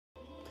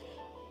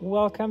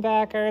Welcome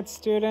back, art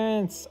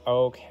students.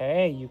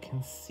 Okay, you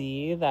can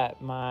see that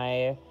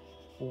my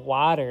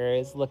water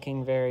is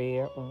looking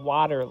very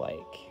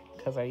water-like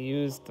because I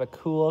used the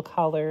cool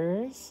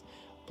colors,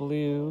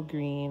 blue,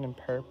 green, and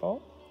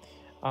purple.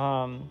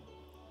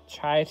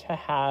 Try to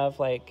have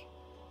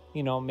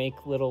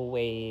make little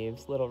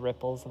waves, little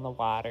ripples in the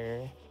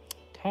water,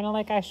 kind of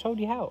like I showed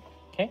you how,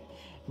 okay?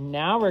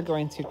 Now we're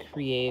going to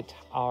create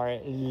our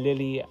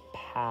lily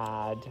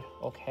pad,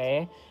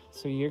 okay?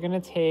 So you're gonna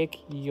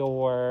take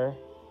your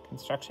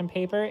construction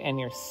paper and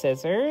your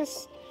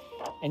scissors,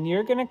 and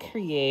you're gonna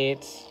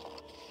create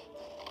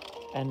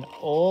an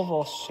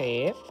oval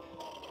shape.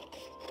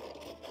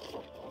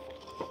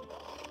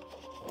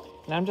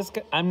 And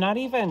I'm not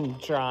even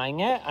drawing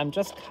it, I'm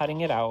just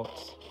cutting it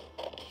out.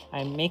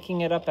 I'm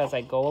making it up as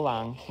I go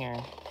along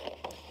here.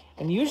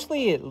 And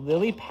usually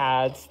lily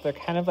pads, they're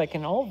kind of like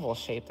an oval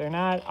shape. They're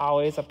not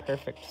always a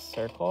perfect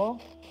circle.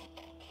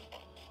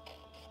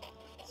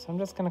 So I'm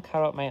just gonna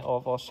cut out my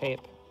oval shape.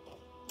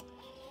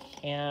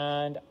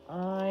 And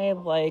I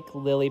like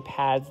lily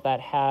pads that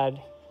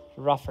had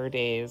rougher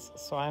days.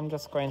 So I'm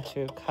just going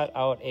to cut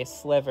out a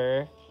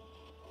sliver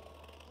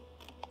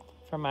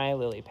for my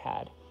lily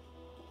pad.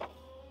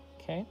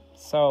 Okay,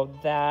 so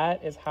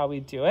that is how we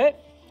do it.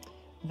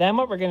 Then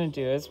what we're gonna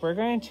do is we're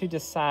going to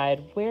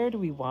decide, where do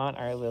we want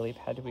our lily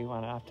pad? Do we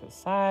want it off to the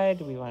side?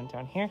 Do we want it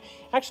down here?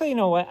 Actually, you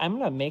know what? I'm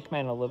gonna make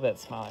mine a little bit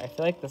smaller. I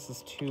feel like this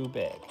is too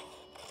big.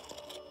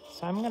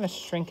 So I'm gonna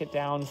shrink it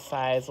down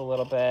size a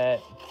little bit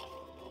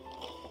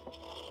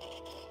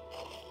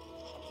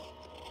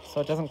so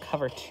it doesn't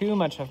cover too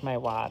much of my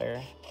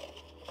water.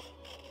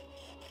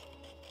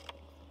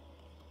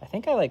 I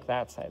think I like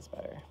that size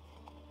better.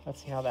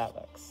 Let's see how that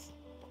looks.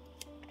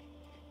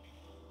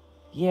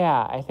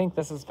 Yeah, I think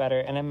this is better,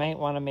 and I might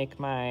want to make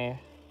my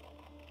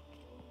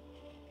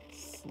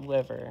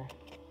sliver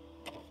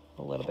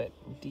a little bit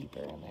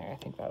deeper in there. I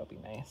think that'll be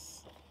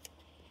nice.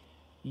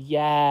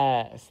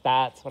 Yes,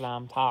 that's what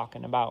I'm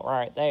talking about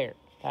right there.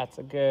 That's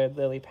a good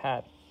lily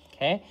pad,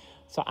 okay?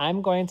 So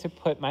I'm going to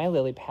put my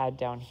lily pad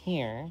down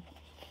here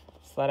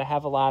so that I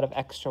have a lot of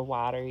extra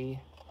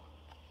watery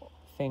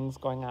things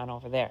going on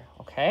over there,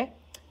 okay?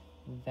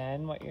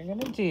 Then what you're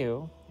gonna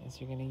do is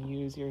you're gonna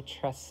use your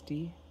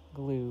trusty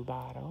glue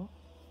bottle.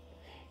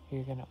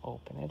 You're gonna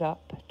open it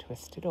up,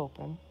 twist it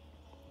open.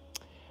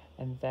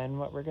 And then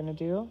what we're gonna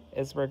do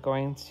is we're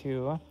going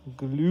to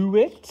glue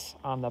it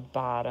on the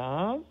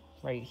bottom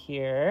right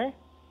here.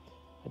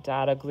 A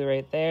dot of glue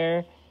right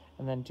there.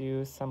 And then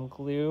do some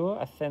glue,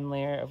 a thin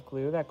layer of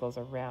glue that goes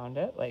around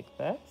it like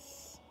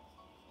this.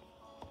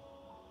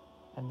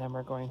 And then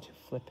we're going to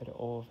flip it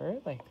over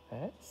like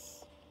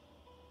this.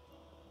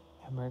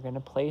 And we're gonna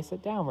place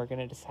it down. We're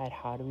gonna decide,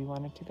 how do we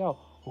want it to go?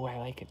 Oh, I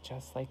like it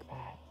just like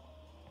that.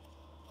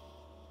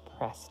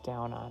 Press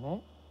down on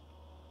it.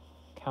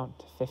 Count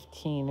to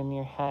 15 in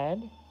your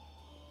head.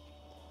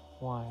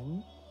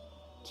 1,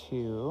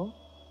 2,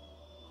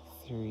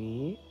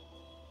 3,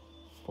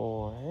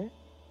 4,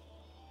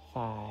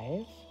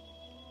 5,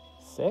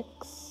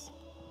 6,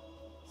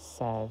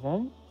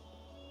 7,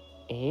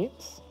 8,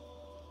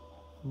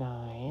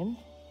 9,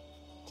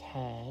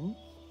 10,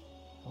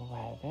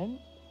 11,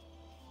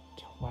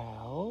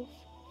 12,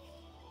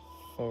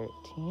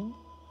 13,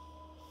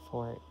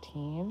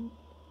 14,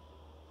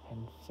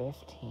 and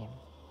 15.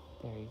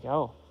 There you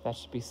go. That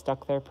should be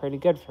stuck there pretty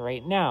good for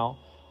right now.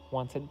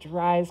 Once it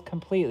dries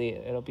completely,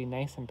 it'll be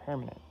nice and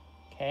permanent,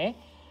 okay?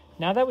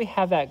 Now that we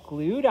have that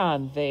glued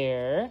on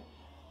there,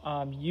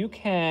 you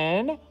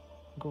can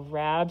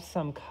grab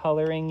some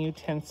coloring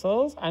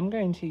utensils. I'm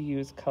going to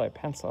use colored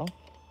pencil.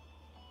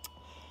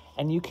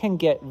 And you can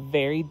get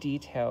very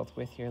detailed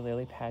with your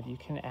lily pad. You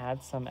can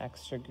add some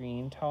extra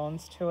green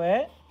tones to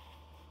it,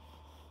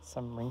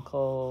 some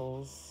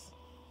wrinkles,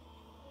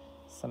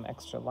 some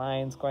extra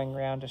lines going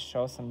around to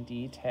show some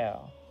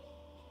detail.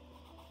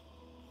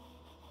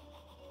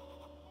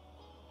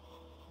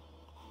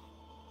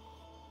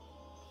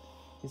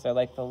 These are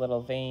like the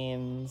little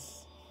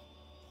veins,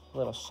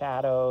 little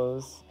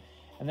shadows,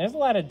 and there's a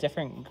lot of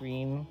different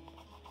green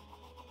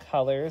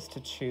colors to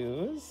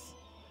choose.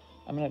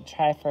 I'm gonna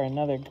try for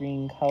another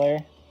green color.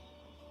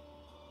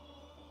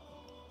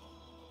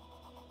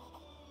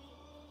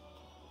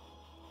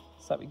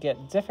 So that we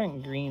get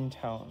different green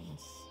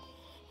tones.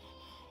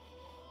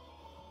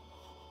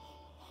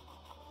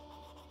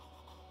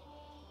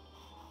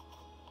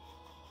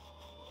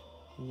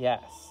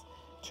 Yes.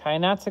 Try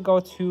not to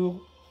go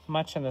too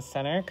much in the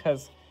center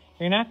because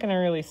you're not gonna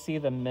really see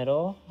the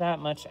middle that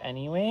much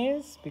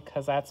anyways,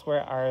 because that's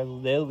where our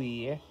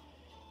lily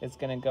is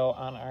gonna go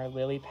on our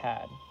lily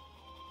pad.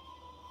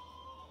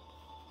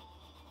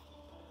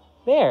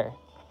 There.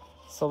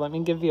 So let me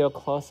give you a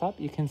close-up.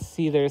 You can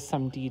see there's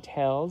some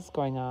details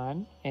going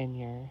on in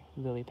your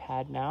lily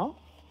pad now.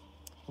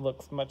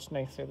 Looks much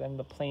nicer than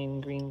the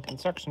plain green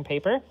construction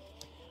paper.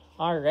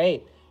 All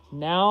right,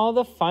 now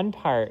the fun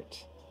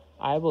part.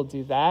 I will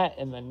do that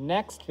in the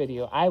next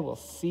video. I will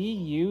see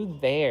you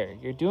there.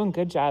 You're doing a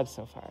good job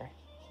so far.